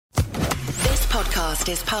podcast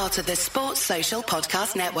is part of the Sports Social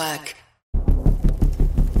Podcast Network.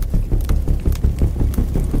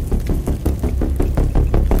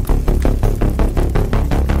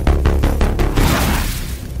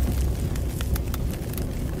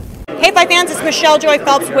 Hey Fight fans, it's Michelle Joy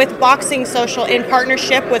Phelps with Boxing Social in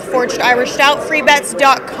partnership with Forged Irish Stout,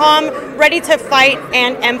 freebets.com, Ready to Fight,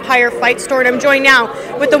 and Empire Fight Store. And I'm joined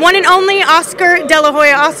now with the one and only Oscar De La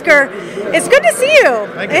Hoya. Oscar, it's good to see you.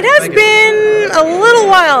 It has been a little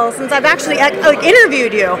while since I've actually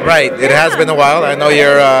interviewed you. Right, it has been a while. I know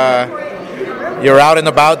you're out and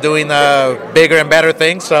about doing bigger and better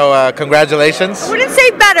things, so congratulations. I wouldn't say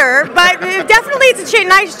better, but definitely it's a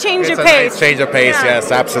nice change of pace. Nice change of pace, yes,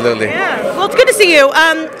 absolutely. Yeah. Well, it's good to see you.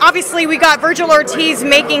 Obviously, we got Vergil Ortiz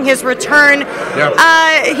making his return.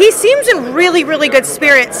 Yep. He seems in really, really good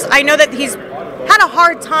spirits. I know that he's had a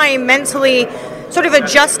hard time mentally sort of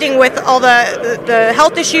adjusting with all the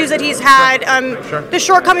health issues that he's had, the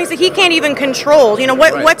shortcomings that he can't even control. You know,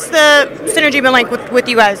 what's the synergy been like with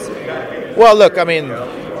you guys? Well, look, I mean,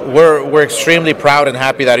 we're extremely proud and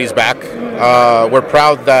happy that he's back. We're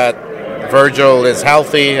proud that Vergil is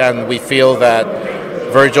healthy, and we feel that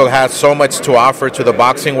Vergil has so much to offer to the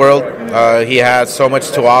boxing world. He has so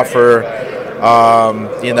much to offer,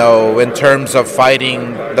 in terms of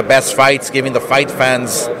fighting the best fights, giving the fight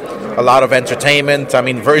fans a lot of entertainment. I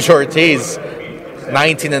mean, Vergil Ortiz,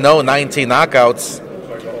 19-0, 19 knockouts.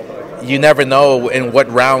 You never know in what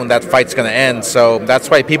round that fight's going to end. So that's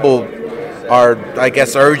why people are, I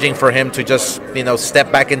guess, urging for him to just,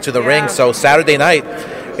 step back into the ring. So Saturday night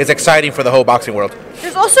is exciting for the whole boxing world.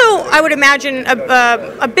 There's also, I would imagine,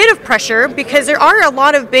 a bit of pressure because there are a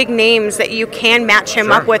lot of big names that you can match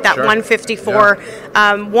him up with at 154,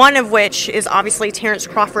 one of which is obviously Terrence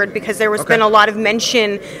Crawford, because there has been a lot of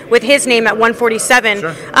mention with his name at 147.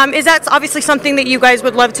 Is that obviously something that you guys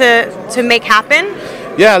would love to make happen?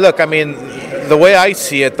 Yeah, look, I mean, the way I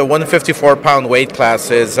see it, the 154-pound weight class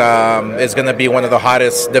is going to be one of the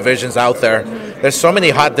hottest divisions out there. There's so many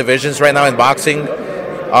hot divisions right now in boxing.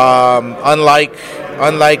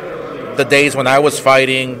 Unlike the days when I was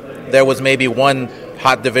fighting, there was maybe one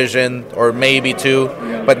hot division or maybe two,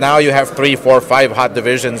 but now you have 3, 4, 5 hot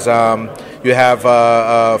divisions. You have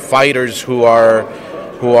fighters who are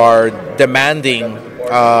demanding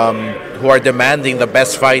the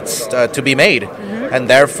best fights to be made. And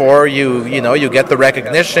therefore, you get the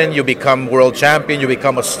recognition. You become world champion. You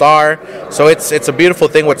become a star. So it's a beautiful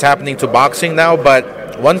thing what's happening to boxing now. But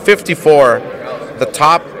 154, the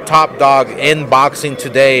top dog in boxing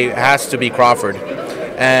today has to be Crawford,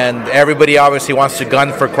 and everybody obviously wants to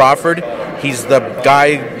gun for Crawford. He's the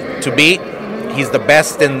guy to beat. He's the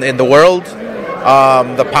best in the world,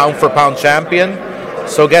 the pound for pound champion.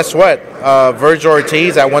 So guess what? Vergil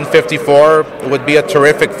Ortiz at 154 would be a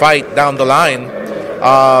terrific fight down the line.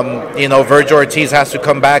 Vergil Ortiz has to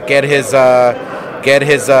come back, get his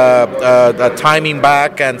timing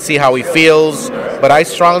back, and see how he feels. But I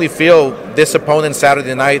strongly feel this opponent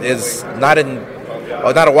Saturday night is not a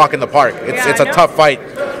walk in the park. It's a tough fight,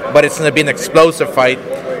 but it's going to be an explosive fight.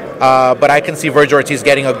 But I can see Vergil Ortiz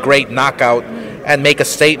getting a great knockout and make a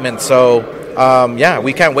statement. So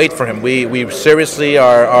we can't wait for him. We seriously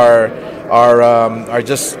are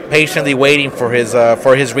just patiently waiting for his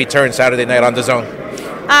return Saturday night on DAZN.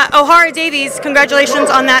 O'Hara Davies, congratulations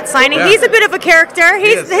on that signing. Yeah. He's a bit of a character.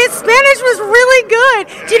 His Spanish was really good.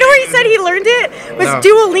 Do you know where he said he learned it? It was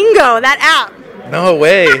Duolingo, that app. No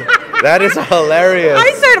way. That is hilarious.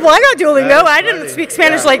 I said, well, I got Duolingo. I didn't speak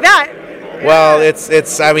Spanish like that. Well, I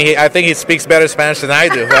think he speaks better Spanish than I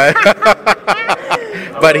do. Right?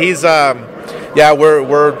 But he's,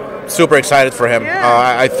 we're super excited for him.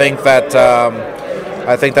 Yeah. I think that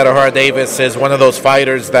O'Hara Davies is one of those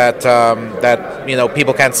fighters that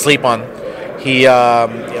people can't sleep on.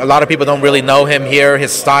 A lot of people don't really know him here,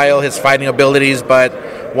 his style, his fighting abilities, but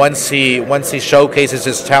once he showcases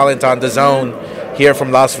his talent on DAZN here from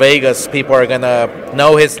Las Vegas, people are gonna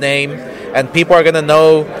know his name, and people are gonna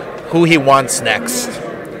know who he wants next.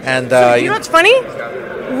 And you know what's funny?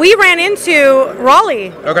 We ran into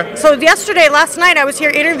Raleigh. Okay. So last night, I was here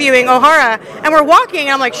interviewing O'Hara, and we're walking,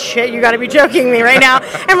 and I'm like, shit, you got to be joking me right now.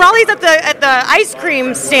 And Raleigh's at the ice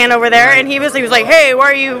cream stand over there, and he was like, hey, why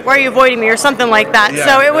are you avoiding me, or something like that. Yeah,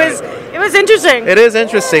 so it was interesting. It is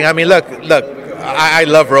interesting. I mean, look, I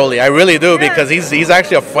love Raleigh. I really do, because he's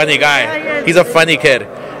actually a funny guy. Yeah. He's a funny kid.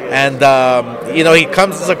 And, he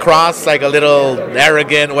comes across like a little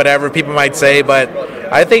arrogant, whatever people might say, but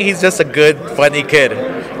I think he's just a good, funny kid.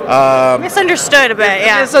 Misunderstood a bit,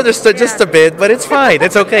 yeah. Misunderstood just a bit, but it's fine.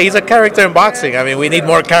 It's okay. He's a character in boxing. I mean, we need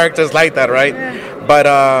more characters like that, right? Yeah. But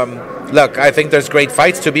look, I think there's great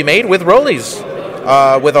fights to be made with Rollies,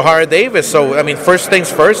 with O'Hara Davis. So, I mean, first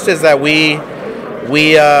things first is that we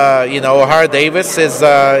O'Hara Davis is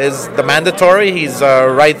the mandatory. He's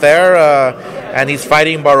right there, and he's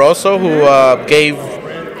fighting Barroso, who gave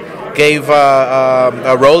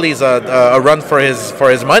Rollies a run for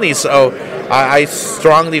his money. So I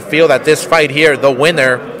strongly feel that this fight here, the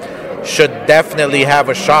winner, should definitely have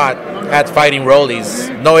a shot at fighting Rollies.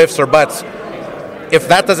 No ifs or buts. If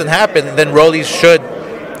that doesn't happen, then Rollies should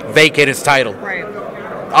vacate his title. Right.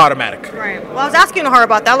 Automatic. Right. Well, I was asking O'Hara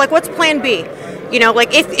about that. Like, what's plan B? You know, like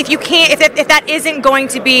if you can't, if that isn't going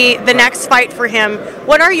to be the next fight for him,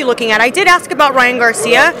 what are you looking at? I did ask about Ryan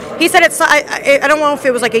Garcia. He said I don't know if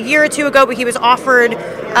it was like a year or two ago, but he was offered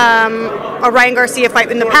a Ryan Garcia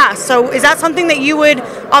fight in the past. So is that something that you would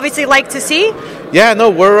obviously like to see? Yeah, no,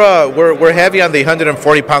 we're heavy on the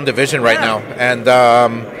 140-pound division right now, and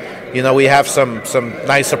we have some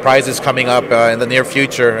nice surprises coming up in the near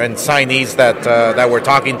future and signees that we're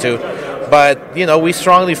talking to. But, we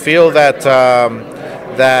strongly feel that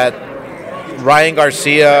Ryan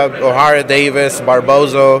Garcia, O'Hara Davis,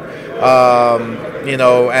 Barbozo,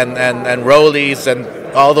 and Rollies and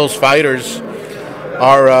all those fighters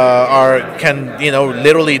can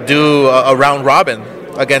literally do a round robin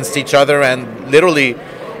against each other and literally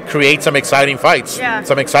create some exciting fights,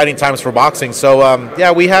 some exciting times for boxing. So,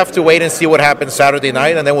 we have to wait and see what happens Saturday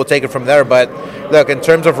night, and then we'll take it from there. But, look, in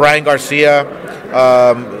terms of Ryan Garcia,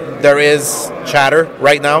 there is chatter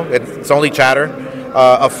right now. It's only chatter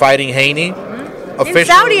of fighting Haney. In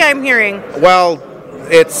Saudi, I'm hearing. Well,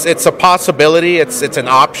 it's a possibility. It's an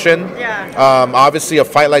option. Yeah. Obviously, a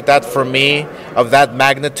fight like that for me, of that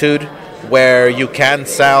magnitude, where you can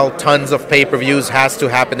sell tons of pay-per-views, has to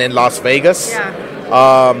happen in Las Vegas. Yeah.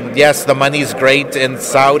 Yes, the money's great in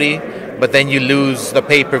Saudi, but then you lose the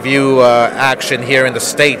pay-per-view action here in the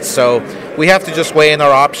States. So we have to just weigh in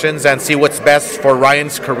our options and see what's best for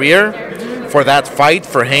Ryan's career, for that fight,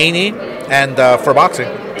 for Haney, and for boxing.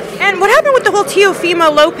 And what happened with the whole Teofimo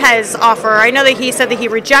Lopez offer? I know that he said that he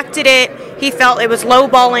rejected it. He felt it was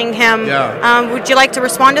lowballing him. Yeah. Would you like to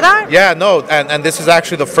respond to that? Yeah, no, and this is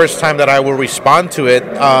actually the first time that I will respond to it.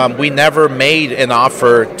 We never made an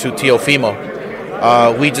offer to Teofimo.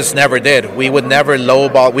 We just never did. We would never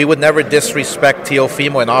lowball. We would never disrespect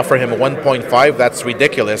Teofimo and offer him 1.5. That's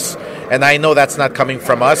ridiculous. And I know that's not coming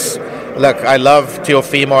from us. Look, I love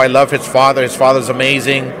Teofimo. I love his father. His father's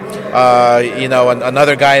amazing.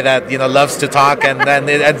 Another guy that loves to talk and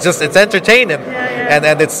it's entertaining,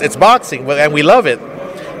 and it's boxing, and we love it.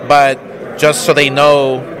 But just so they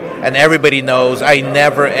know, and everybody knows, I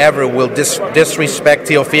never ever will disrespect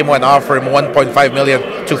Teofimo and offer him 1.5 million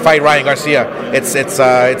to fight Ryan Garcia.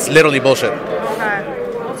 It's literally bullshit. Okay.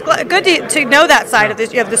 Well, it's good to know that side of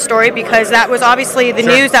the story, because that was obviously the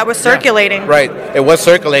news that was circulating. Yeah. Right, it was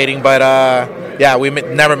circulating, but we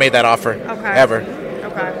never made that offer ever.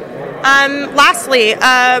 Okay. Lastly,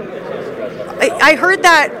 I heard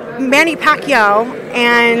that Manny Pacquiao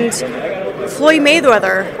and Floyd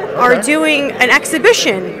Mayweather are doing an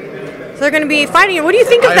exhibition. So they're going to be fighting. What do you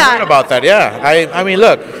think of that? I heard about that, yeah. I mean,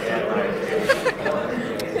 look,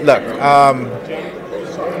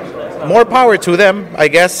 more power to them, I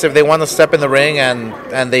guess, if they want to step in the ring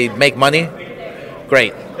and they make money,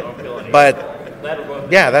 great. But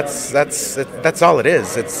yeah, that's all it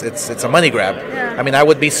is. It's a money grab. Yeah. I mean, I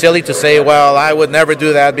would be silly to say, well, I would never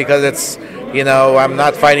do that because it's, I'm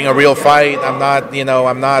not fighting a real fight. I'm not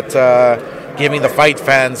giving the fight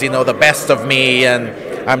fans, the best of me, and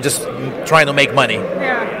I'm just trying to make money.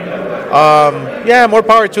 Yeah. More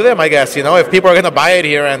power to them, I guess. If people are going to buy it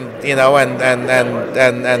here and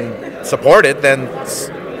support it, then it's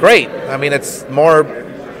great. I mean, it's more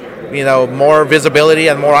visibility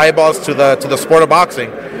and more eyeballs to the sport of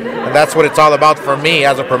boxing, and that's what it's all about for me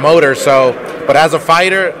as a promoter. So, but as a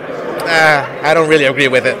fighter, I don't really agree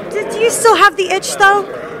with it. Do you still have the itch though?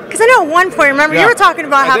 Because I know at one point, remember, you were talking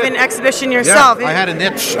about having an exhibition yourself. Yeah, I had an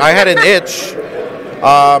itch. I had an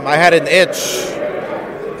itch,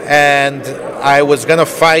 and I was gonna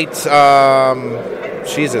fight.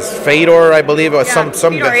 Fedor, I believe, or some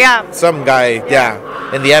guy,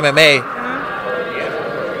 in the MMA.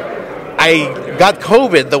 I got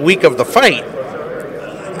COVID the week of the fight,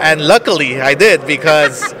 and luckily I did,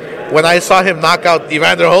 because when I saw him knock out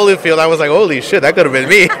Evander Holyfield, I was like, holy shit, that could have been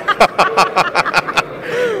me.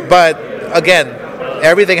 But again,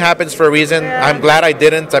 everything happens for a reason. I'm glad I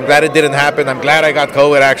didn't. I'm glad it didn't happen. I'm glad I got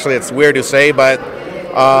COVID, actually. It's weird to say, but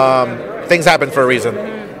things happen for a reason.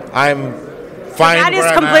 I'm fine. So that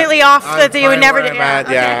is completely off that you would never do.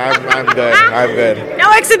 Yeah, I'm good. I'm good.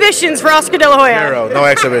 No exhibitions for Oscar De La Hoya. Zero. No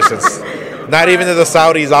exhibitions. Not even if the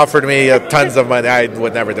Saudis offered me tons of money, I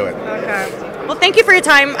would never do it. Okay. Well, thank you for your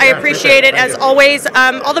time. I appreciate it, as always.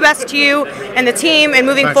 All the best to you and the team and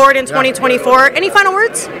moving forward in 2024. Any final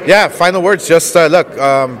words? Yeah, final words. Just look,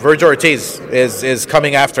 Vergil Ortiz is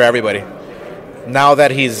coming after everybody. Now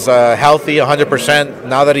that he's healthy 100%,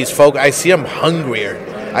 now that he's focused, I see him hungrier.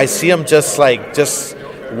 I see him just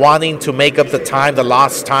wanting to make up the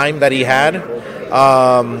lost time that he had,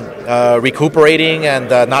 recuperating and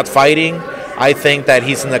not fighting. I think that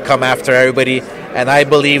he's going to come after everybody, and I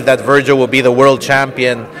believe that Vergil will be the world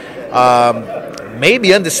champion,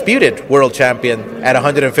 maybe undisputed world champion at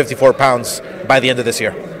 154 pounds by the end of this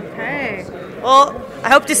year. Okay. Well, I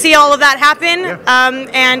hope to see all of that happen,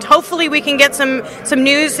 and hopefully we can get some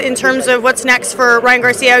news in terms of what's next for Ryan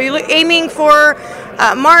Garcia. Are you aiming for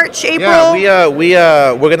March, April? Yeah,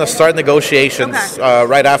 we're going to start negotiations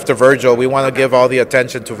right after Vergil. We want to give all the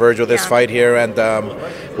attention to Vergil this fight here, and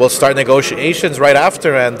we'll start negotiations right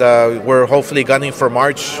after, and we're hopefully gunning for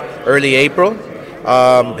March, early April.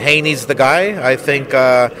 Haney's the guy. I think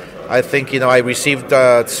I received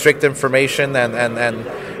strict information and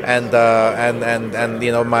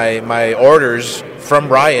my orders from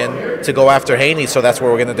Ryan to go after Haney, so that's what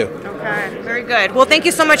we're going to do. Okay, very good. Well, thank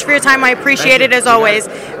you so much for your time. I appreciate it as always.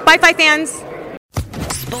 Bye, Fight fans.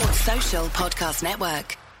 Sports Social Podcast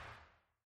Network.